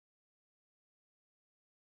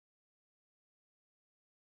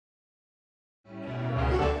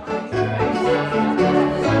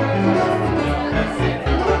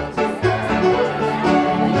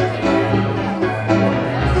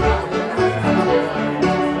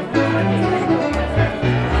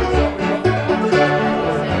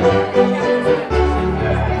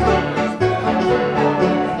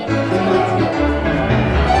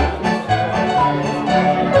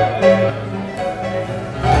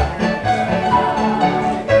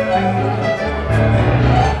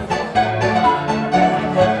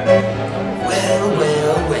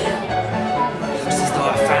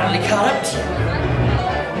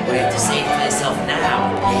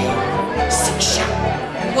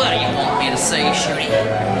say, Shooty,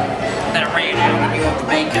 that I ran out on you at the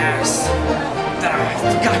bakehouse, that I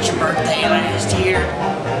forgot your birthday last year,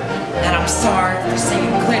 that I'm sorry for singing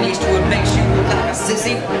Clint Eastwood makes you look like a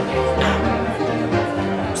sissy.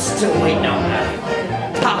 I'm still waiting on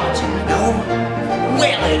that apology, no?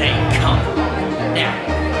 Well, it ain't coming. Now,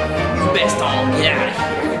 you best all get out of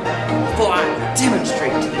here before I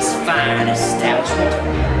demonstrate to this fine establishment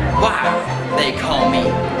why they call me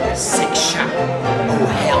Six Shot. Oh,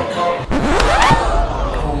 hell no.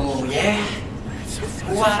 Oh, yeah?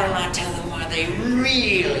 Why don't I tell them why they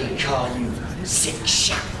really call you Six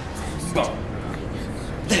Shot? Well,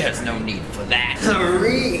 there's no need for that. The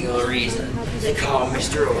real reason they call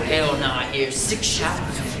Mr. Oh Hell Nah here Six Shot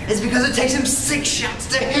is because it takes him 6 shots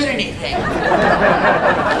to hit anything.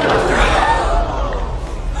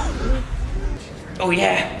 Oh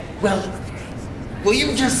yeah? Well,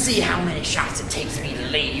 you just see how many shots it takes me to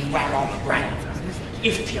lay you right on the ground.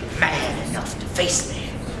 If you're man enough to face me,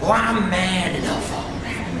 well, I'm man enough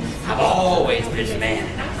already. I've always been man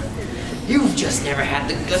enough. You've just never had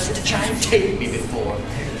the guts to try and take me before.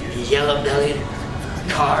 Yellow-bellied,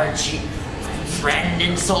 card cheat, friend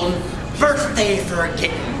insulting, birthday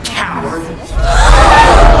forgetting coward.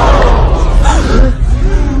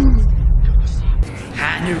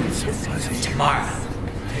 I knew tomorrow,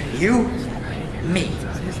 you, me,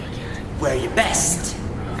 wear your best.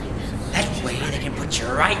 That way they can put you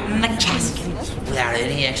right in the casket without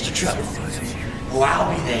any extra trouble. Oh,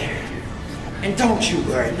 I'll be there. And don't you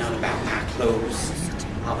worry none about my clothes.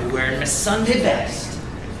 I'll be wearing my Sunday best,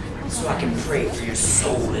 so I can pray for your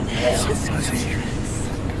soul in hell.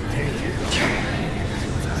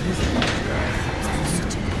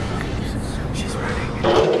 She's running.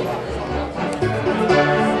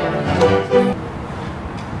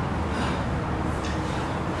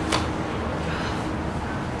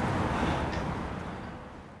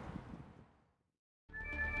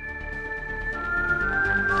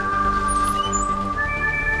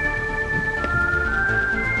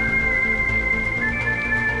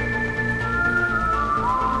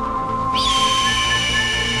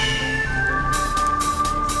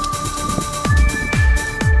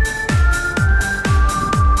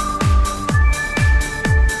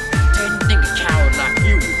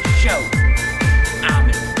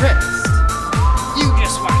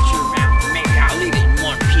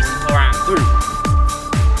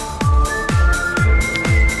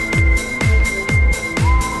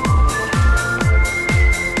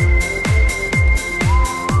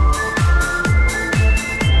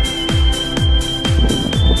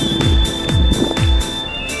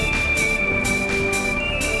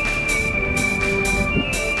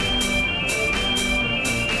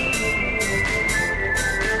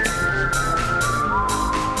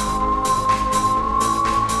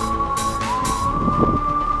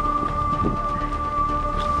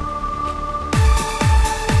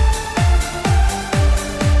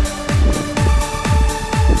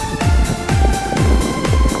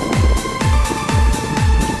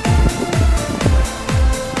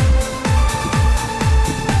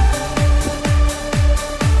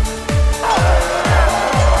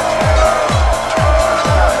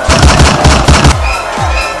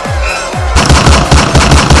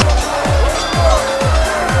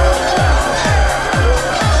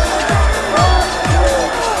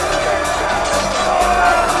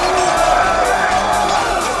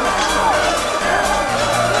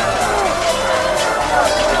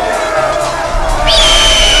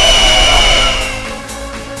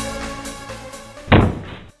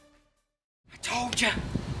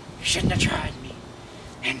 You shouldn't have tried me.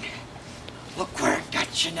 And look where it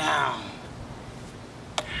got you now.